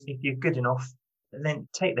If you're good enough, then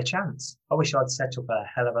take the chance. I wish I'd set up a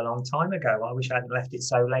hell of a long time ago. I wish I hadn't left it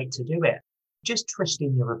so late to do it. Just trust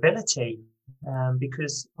in your ability,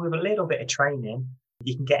 because with a little bit of training,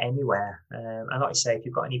 you can get anywhere. And like I say, if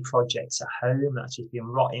you've got any projects at home that's just been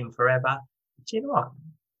rotting forever, do you know what?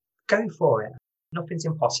 Go for it. Nothing's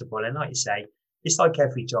impossible. And like you say, it's like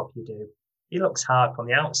every job you do. It looks hard from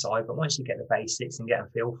the outside, but once you get the basics and get a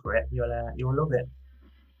feel for it, you'll love it.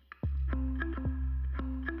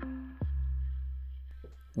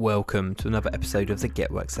 Welcome to another episode of the Get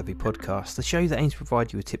Work Savvy podcast, the show that aims to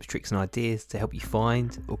provide you with tips, tricks and ideas to help you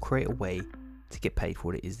find or create a way to get paid for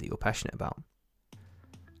what it is that you're passionate about.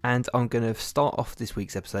 And I'm going to start off this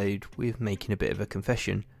week's episode with making a bit of a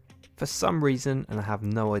confession. For some reason, and I have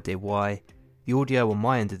no idea why, the audio on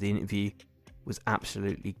my end of the interview was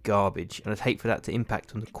absolutely garbage, and I'd hate for that to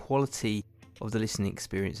impact on the quality of the listening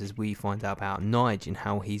experience as we find out about Nige and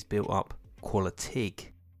how he's built up Qualitig.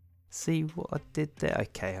 See what I did there?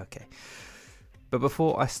 Okay. But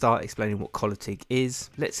before I start explaining what Qualitig is,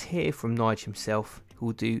 let's hear from Nige himself, who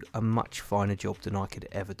will do a much finer job than I could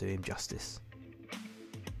ever do him justice.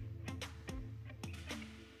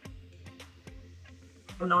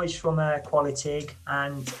 I'm Nige from Qualitig,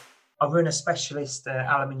 and I run a specialist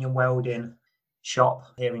aluminium welding shop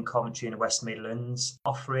here in Coventry in the West Midlands,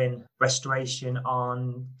 offering restoration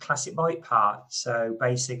on classic bike parts. So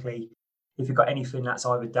basically, if you've got anything that's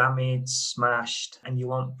either damaged, smashed, and you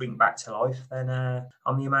want bring back to life, then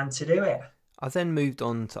I'm your man to do it. I then moved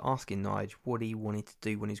on to asking Nige what he wanted to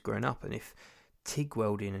do when he's grown up, and if TIG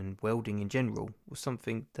welding and welding in general was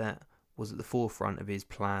something that was at the forefront of his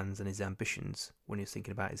plans and his ambitions when he was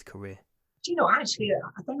thinking about his career. Do you know, actually,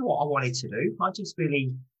 I don't know what I wanted to do. I just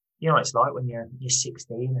really, it's like when you're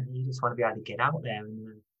 16 and you just want to be able to get out there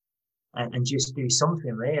and just do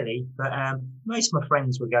something really. But most of my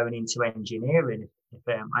friends were going into engineering if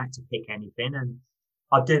I had to pick anything. And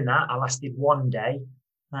I'd done that. I lasted one day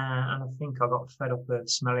and I think I got fed up of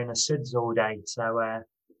smelling of suds all day. So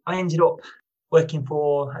I ended up working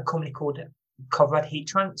for a company called Covrad Heat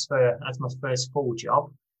Transfer as my first full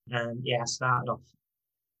job. And I started off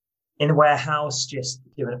in the warehouse, just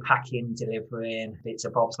doing a packing, delivering, bits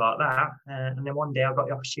and bobs like that. And then one day I got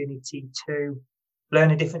the opportunity to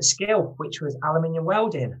learn a different skill, which was aluminium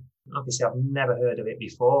welding. Obviously, I've never heard of it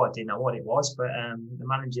before. I didn't know what it was, but the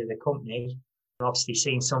manager of the company obviously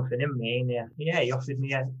seen something in me, and he offered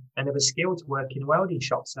me another skill to work in a welding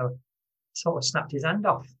shop. So I sort of snapped his hand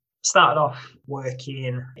off. Started off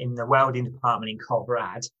working in the welding department in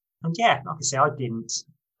Covrad, and like I say, I didn't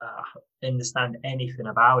understand anything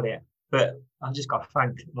about it, but I just got to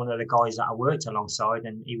thank one of the guys that I worked alongside,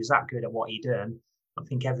 and he was that good at what he done. I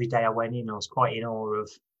think every day I went in, I was quite in awe of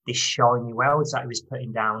this shiny welds that he was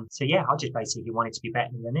putting down. So I just basically wanted to be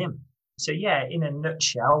better than him. So in a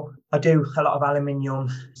nutshell, I do a lot of aluminium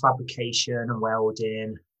fabrication and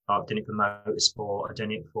welding. I've done it for motorsport, I've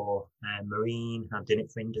done it for marine, I've done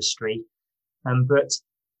it for industry. But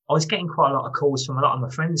I was getting quite a lot of calls from a lot of my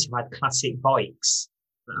friends who had classic bikes.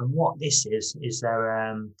 And what this is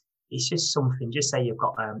it's just something, just say you've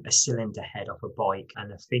got a cylinder head off a bike and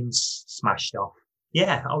the fin's smashed off.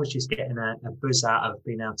 I was just getting a buzz out of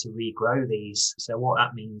being able to regrow these. So what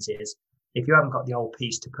that means is if you haven't got the old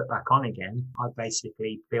piece to put back on again, I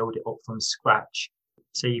basically build it up from scratch.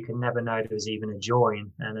 So you can never know there was even a join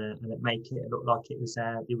and it make it look like it was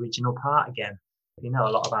the original part again. You know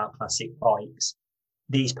a lot about classic bikes.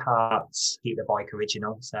 These parts keep the bike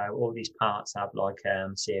original. So all these parts have like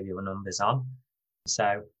serial numbers on.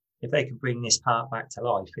 So if they could bring this part back to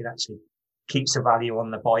life, it actually keeps the value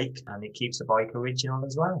on the bike and it keeps the bike original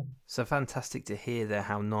as well. So fantastic to hear there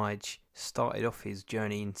how Nige started off his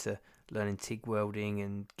journey into learning TIG welding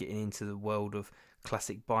and getting into the world of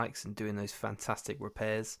classic bikes and doing those fantastic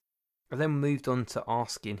repairs. I then moved on to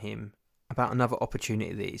asking him about another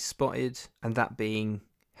opportunity that he spotted, and that being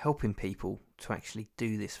helping people to actually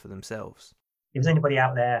do this for themselves. If there's anybody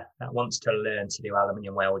out there that wants to learn to do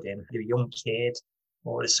aluminium welding, if you're a young kid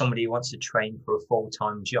or there's somebody who wants to train for a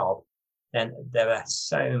full-time job, then there are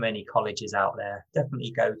so many colleges out there.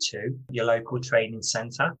 Definitely go to your local training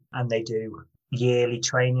centre, and they do yearly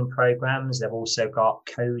training programs. They've also got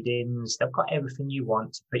codings. They've got everything you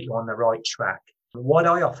want to put you on the right track. What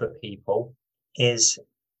I offer people is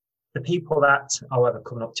the people that are either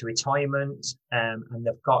coming up to retirement and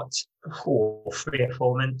they've got 3 or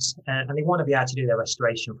 4 months and they want to be able to do their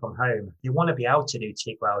restoration from home. They want to be able to do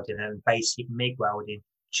TIG welding and basic MIG welding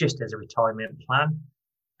just as a retirement plan.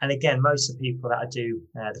 And again, most of the people that I do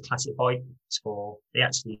the classic bikes for, they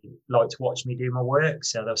actually like to watch me do my work.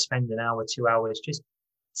 So they'll spend an hour, 2 hours just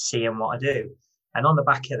seeing what I do. And on the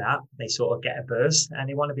back of that, they sort of get a buzz and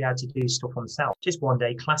they want to be able to do stuff themselves. Just one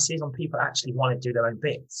day classes on people that actually want to do their own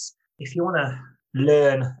bits. If you want to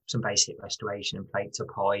learn some basic restoration and plate to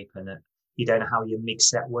pipe, and you don't know how your MIG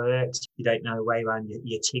set works, you don't know way around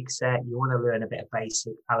your TIG set, you want to learn a bit of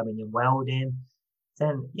basic aluminium welding,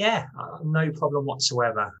 then yeah, no problem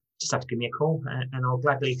whatsoever. Just have to give me a call and I'll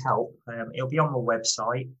gladly help. It'll be on my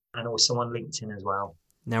website and also on LinkedIn as well.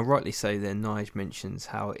 Now, rightly so then, Nige mentions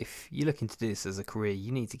how if you're looking to do this as a career,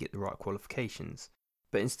 you need to get the right qualifications.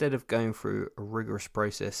 But instead of going through a rigorous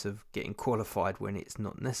process of getting qualified when it's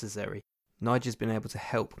not necessary, Nige has been able to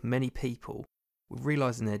help many people with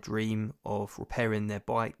realising their dream of repairing their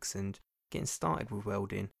bikes and getting started with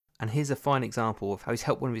welding. And here's a fine example of how he's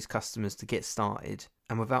helped one of his customers to get started,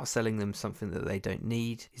 and without selling them something that they don't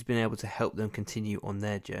need, he's been able to help them continue on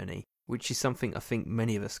their journey, which is something I think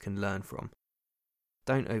many of us can learn from.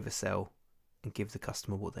 Don't oversell and give the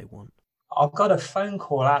customer what they want. I've got a phone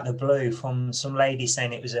call out of the blue from some lady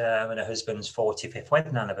saying it was her husband's 45th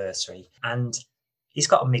wedding anniversary, and he's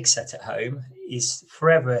got a MIG set at home. He's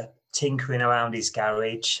forever tinkering around his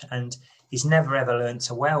garage, and he's never ever learned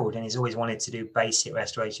to weld, and he's always wanted to do basic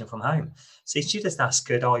restoration from home. So she just asked,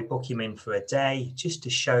 could I book him in for a day just to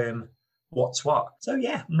show him what's what? So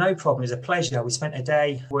yeah, no problem. It was a pleasure. We spent a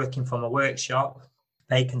day working from a workshop,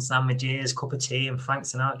 bacon sandwiches, cup of tea, and Frank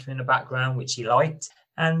Sinatra in the background, which he liked.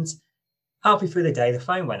 And halfway through the day, the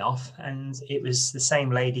phone went off, and it was the same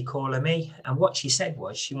lady calling me. And what she said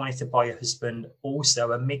was she wanted to buy her husband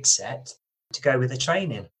also a MIG set to go with the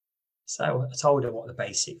training. So I told her what the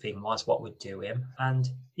basic thing was, what would do him. And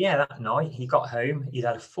yeah, that night he got home. He'd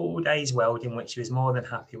had a full day's welding, which he was more than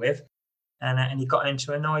happy with. And he got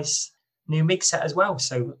into a nice new MIG set as well.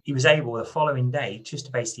 So he was able the following day just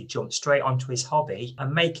to basically jump straight onto his hobby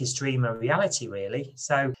and make his dream a reality, really.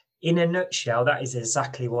 So in a nutshell, that is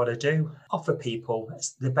exactly what I do. Offer people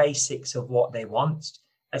the basics of what they want,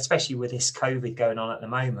 especially with this COVID going on at the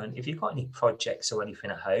moment. If you've got any projects or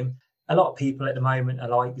anything at home, a lot of people at the moment are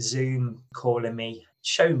like Zoom calling me,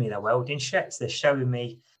 show me their welding sets. They're showing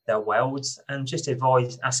me their welds and just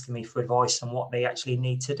asking me for advice on what they actually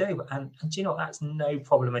need to do. And do you know, that's no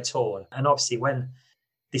problem at all. And obviously when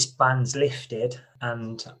this ban's lifted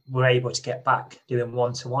and we're able to get back doing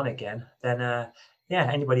one-to-one again, then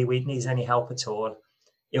anybody who needs any help at all,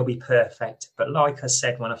 it'll be perfect. But like I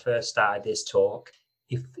said when I first started this talk,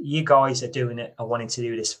 if you guys are doing it or wanting to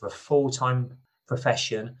do this for a full-time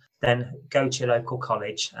profession, then go to your local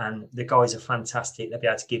college and the guys are fantastic. They'll be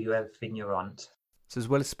able to give you everything you want. So as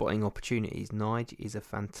well as spotting opportunities, Nige is a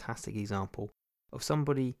fantastic example of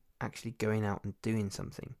somebody actually going out and doing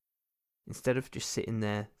something. Instead of just sitting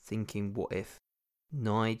there thinking, what if?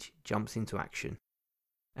 Nige jumps into action.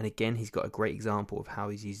 And again, he's got a great example of how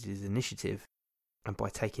he's used his initiative, and by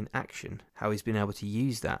taking action, how he's been able to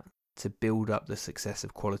use that to build up the success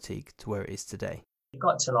of Quality to where it is today. It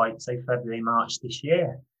got to say February, March this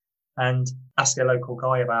year, and asked a local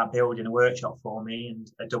guy about building a workshop for me and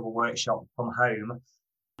a double workshop from home.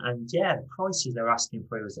 And yeah, the prices they're asking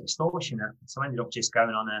for was extortionate. So I ended up just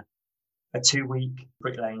going on a 2-week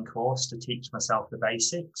bricklaying course to teach myself the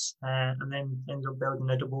basics, and then ended up building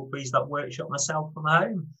a double breeze lock workshop myself from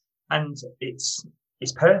home. And it's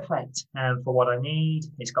perfect for what I need.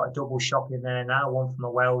 It's got a double shop in there now, one for my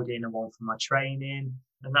welding and one for my training.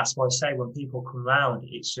 And that's why I say when people come round,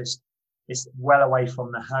 it's well away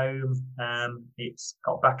from the home. It's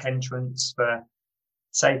got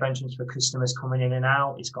safe entrance for customers coming in and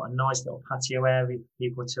out. It's got a nice little patio area for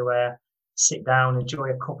people to sit down, enjoy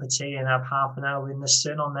a cup of tea and have half an hour in the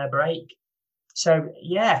sun on their break. So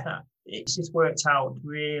yeah, it's just worked out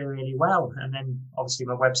really, really well. And then obviously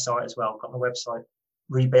my website as well. I've got my website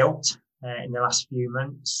rebuilt in the last few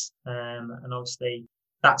months. And obviously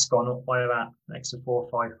that's gone up by about an extra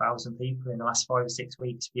 4,000 or 5,000 people in the last 5 or 6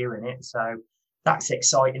 weeks viewing it. So that's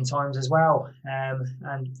exciting times as well.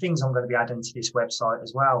 And things I'm going to be adding to this website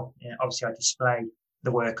as well. Obviously I display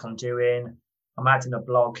the work I'm doing. I'm adding a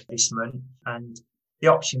blog this month, and the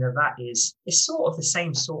option of that is sort of the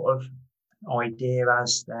same sort of idea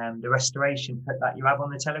as the restoration that you have on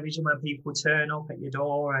the television when people turn up at your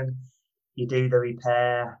door and you do the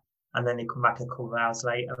repair and then they come back a couple of hours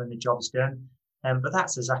later and the job's done. But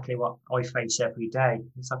that's exactly what I face every day.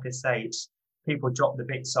 It's like I say, it's people drop the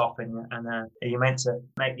bits off and you're meant to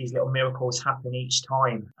make these little miracles happen each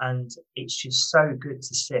time. And it's just so good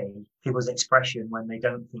to see people's expression when they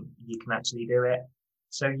don't think you can actually do it.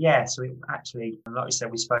 So it actually, like I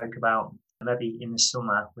said, we spoke about maybe in the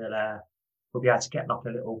summer, we'll be able to get like a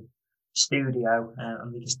little studio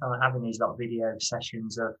and we can start having these like video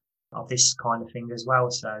sessions of this kind of thing as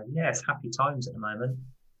well. So yeah, it's happy times at the moment.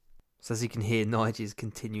 So as you can hear, Nigel is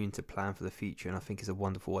continuing to plan for the future, and I think it's a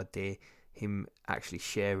wonderful idea, him actually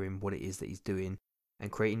sharing what it is that he's doing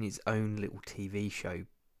and creating his own little TV show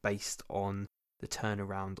based on the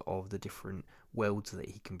turnaround of the different welds that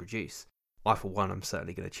he can produce. I, for one, I'm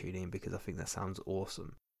certainly going to tune in because I think that sounds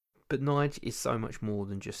awesome. But Nigel is so much more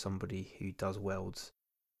than just somebody who does welds.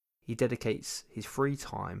 He dedicates his free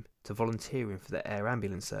time to volunteering for the air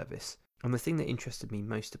ambulance service. And the thing that interested me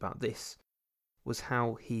most about this was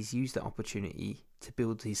how he's used that opportunity to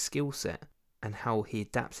build his skill set and how he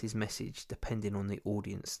adapts his message depending on the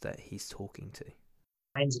audience that he's talking to.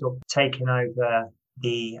 I ended up taking over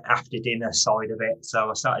the after dinner side of it. So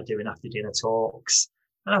I started doing after dinner talks.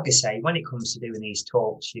 And like I say, when it comes to doing these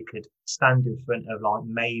talks, you could stand in front of like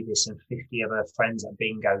Mavis and 50 of her friends at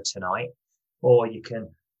bingo tonight, or you can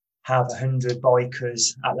have 100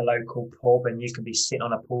 bikers at the local pub and you can be sitting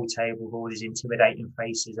on a pool table with all these intimidating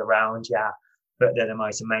faces around you, but they're the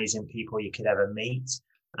most amazing people you could ever meet.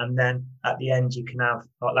 And then at the end, you can have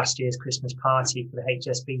like last year's Christmas party for the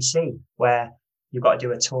HSBC, where you've got to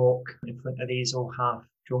do a talk in front of these all half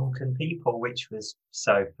drunken people, which was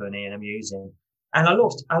so funny and amusing. And I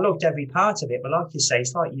loved every part of it. But like you say,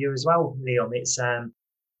 it's like you as well, Liam. It's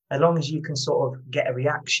as long as you can sort of get a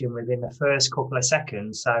reaction within the first couple of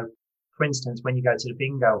seconds. So, for instance, when you go to the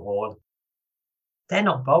bingo hall, they're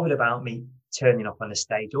not bothered about me turning up on the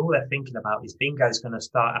stage. All they're thinking about is bingo's going to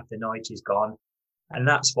start after night is gone. And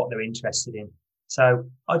that's what they're interested in. So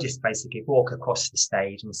I just basically walk across the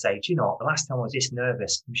stage and say, do you know what? The last time I was this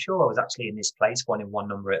nervous, I'm sure I was actually in this place, one in one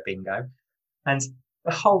number at bingo. And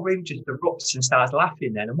the whole room just erupts and starts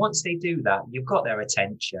laughing then. And once they do that, you've got their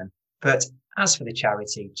attention. But as for the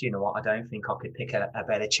charity, do you know what? I don't think I could pick a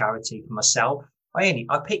better charity for myself. I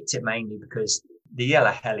picked it mainly because the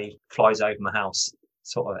yellow heli flies over my house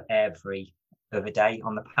sort of every other day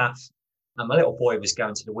on the path. And my little boy was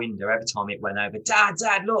going to the window every time it went over.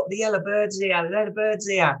 Dad, look, the yellow bird's here, the yellow bird's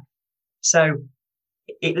here. So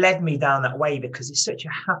it led me down that way because it's such a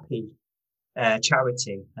happy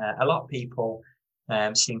charity. A lot of people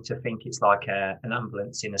seem to think it's like an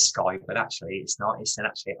ambulance in the sky, but actually it's not. It's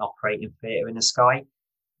actually an operating theatre in the sky.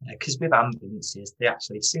 Because with ambulances, they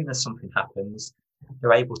actually, as soon as something happens,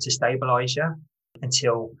 they're able to stabilise you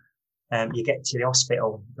until you get to the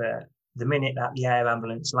hospital. But the minute that the air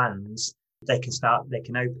ambulance lands, they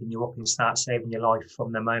can open you up and start saving your life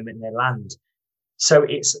from the moment they land. So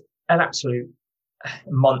it's an absolute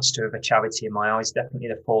monster of a charity in my eyes, definitely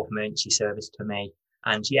the fourth emergency service to me.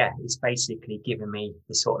 And yeah, it's basically given me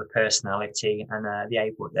the sort of personality and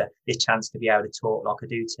the chance to be able to talk like I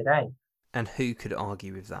do today. And who could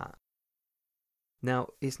argue with that? Now,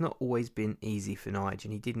 it's not always been easy for Nigel,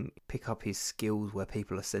 and he didn't pick up his skills where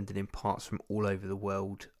people are sending in parts from all over the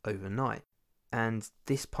world overnight. And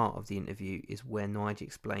this part of the interview is where Nigel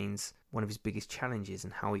explains one of his biggest challenges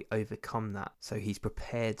and how he overcome that, so he's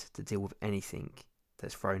prepared to deal with anything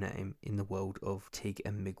that's thrown at him in the world of TIG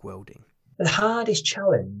and MIG welding. The hardest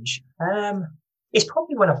challenge is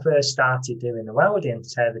probably when I first started doing the welding, to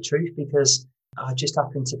tell the truth, because I just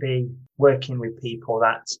happened to be working with people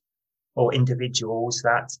or individuals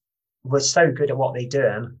that were so good at what they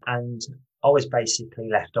do, and I was basically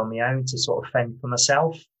left on my own to sort of fend for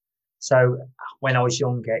myself. So when I was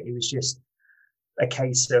younger, it was just a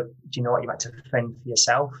case of, do you know what, you had to fend for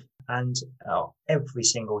yourself. And every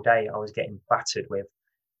single day I was getting battered with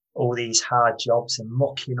all these hard jobs and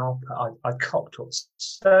mucking up. I cocked up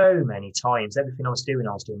so many times. Everything I was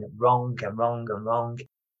doing it wrong and wrong and wrong.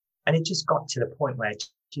 And it just got to the point where,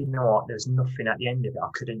 do you know what, there's nothing at the end of it I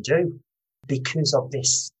couldn't do because of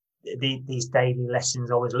these daily lessons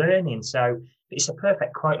I was learning. So it's a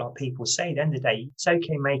perfect quote, like people say, at the end of the day, it's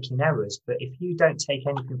okay making errors, but if you don't take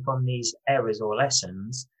anything from these errors or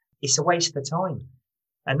lessons, it's a waste of time.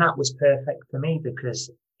 And that was perfect for me because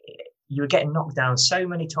you were getting knocked down so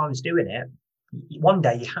many times doing it. One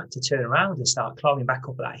day you had to turn around and start climbing back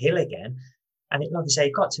up that hill again. And like I say,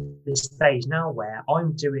 it got to this stage now where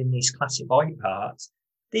I'm doing these classic bike parts.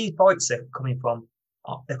 These bikes are coming from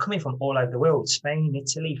all over the world: Spain,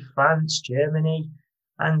 Italy, France, Germany.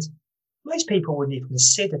 And most people wouldn't even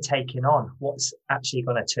consider taking on what's actually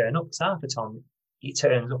going to turn up. Because half the time it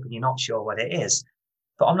turns up and you're not sure what it is.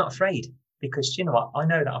 But I'm not afraid because, you know what? I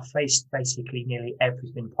know that I've faced basically nearly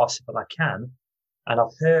everything possible I can. And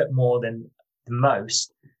I've hurt more than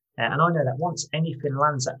most. And I know that once anything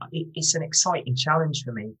lands, it's an exciting challenge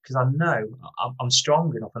for me because I know I'm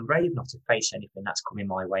strong enough and brave enough to face anything that's coming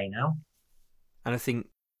my way now. And I think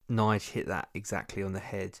Nigel hit that exactly on the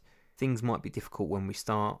head. Things might be difficult when we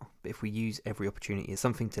start, but if we use every opportunity as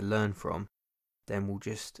something to learn from, then we'll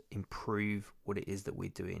just improve what it is that we're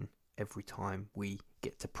doing every time we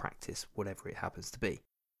get to practice whatever it happens to be.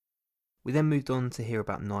 We then moved on to hear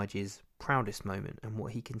about Nigel's proudest moment and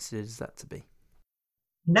what he considers that to be.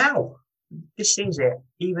 Now, this is it.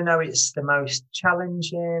 Even though it's the most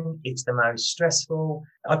challenging, it's the most stressful,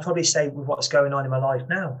 I'd probably say with what's going on in my life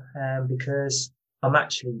now, because I'm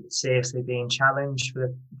actually seriously being challenged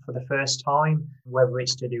for the first time, whether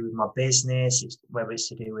it's to do with my business, whether it's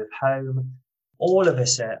to do with home. All of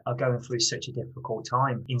us are going through such a difficult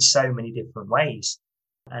time in so many different ways.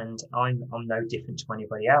 And I'm no different to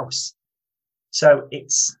anybody else. So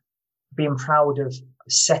it's being proud of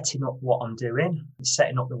setting up what I'm doing,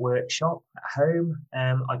 setting up the workshop at home.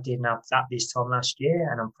 I didn't have that this time last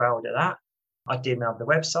year, and I'm proud of that. I didn't have the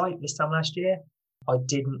website this time last year. I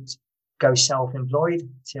didn't go self-employed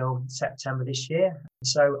till September this year.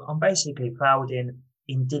 So I'm basically proud in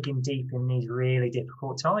digging deep in these really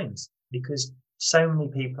difficult times, because so many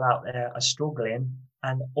people out there are struggling,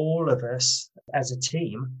 and all of us as a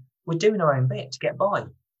team, we're doing our own bit to get by.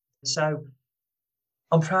 So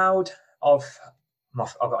I'm proud of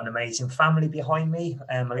I've got an amazing family behind me,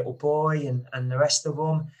 my little boy and the rest of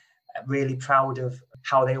them. Really proud of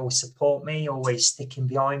how they all support me, always sticking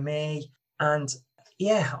behind me. And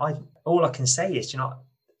yeah, all I can say is,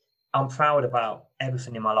 I'm proud about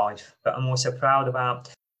everything in my life, but I'm also proud about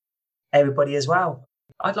everybody as well.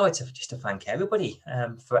 I'd like to thank everybody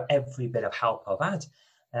for every bit of help I've had,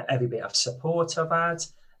 every bit of support I've had,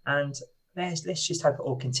 and let's just hope it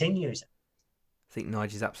all continues. I think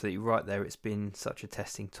Nigel's absolutely right there. It's been such a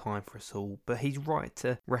testing time for us all, but he's right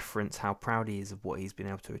to reference how proud he is of what he's been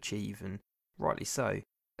able to achieve, and rightly so.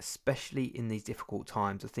 Especially in these difficult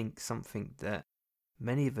times, I think something that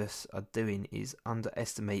many of us are doing is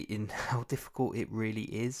underestimating how difficult it really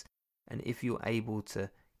is. And if you're able to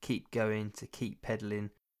keep going, to keep pedaling,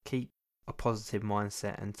 keep a positive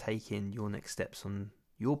mindset and taking your next steps on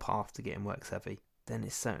your path to getting work savvy, then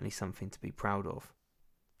it's certainly something to be proud of.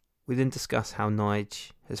 We then discuss how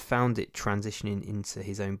Nige has found it transitioning into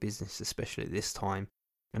his own business, especially at this time,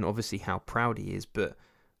 and obviously how proud he is, but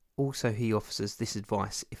also he offers us this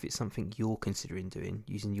advice if it's something you're considering doing,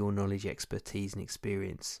 using your knowledge, expertise and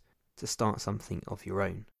experience to start something of your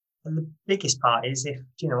own. And the biggest part is if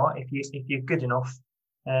you're good enough,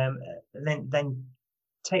 then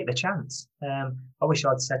take the chance. I wish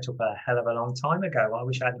I'd set up a hell of a long time ago. I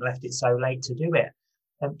wish I hadn't left it so late to do it.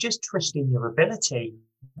 Just trust in your ability,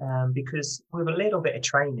 because with a little bit of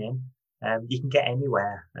training, you can get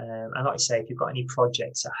anywhere. And like I say, if you've got any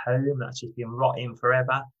projects at home that's just been rotting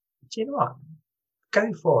forever, do you know what?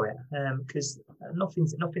 Go for it, because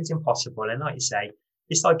nothing's impossible. And like you say,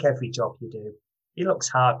 it's like every job you do. It looks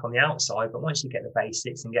hard from the outside, but once you get the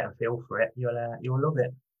basics and get a feel for it, you'll love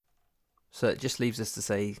it. So it just leaves us to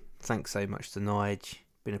say thanks so much to Nige.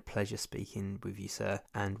 Been a pleasure speaking with you, sir,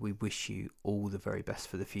 and we wish you all the very best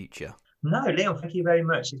for the future. No, Leon, thank you very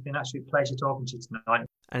much. It's been an absolute pleasure talking to you tonight.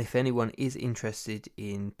 And if anyone is interested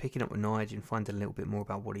in picking up with Nige and finding a little bit more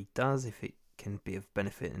about what he does, if it can be of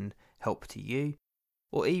benefit and help to you,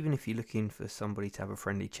 or even if you're looking for somebody to have a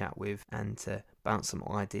friendly chat with and to bounce some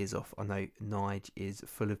ideas off, I know Nige is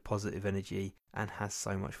full of positive energy and has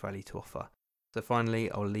so much value to offer. So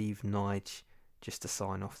finally, I'll leave Nige just to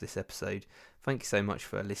sign off this episode. Thank you so much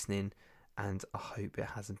for listening, and I hope it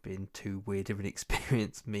hasn't been too weird of an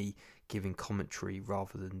experience, me giving commentary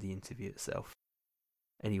rather than the interview itself.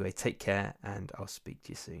 Anyway, take care, and I'll speak to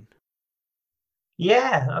you soon.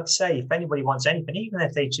 Yeah, I'd say if anybody wants anything, even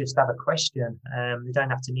if they just have a question, they don't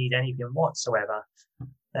have to need anything whatsoever,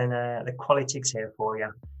 then the Quality's here for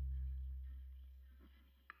you.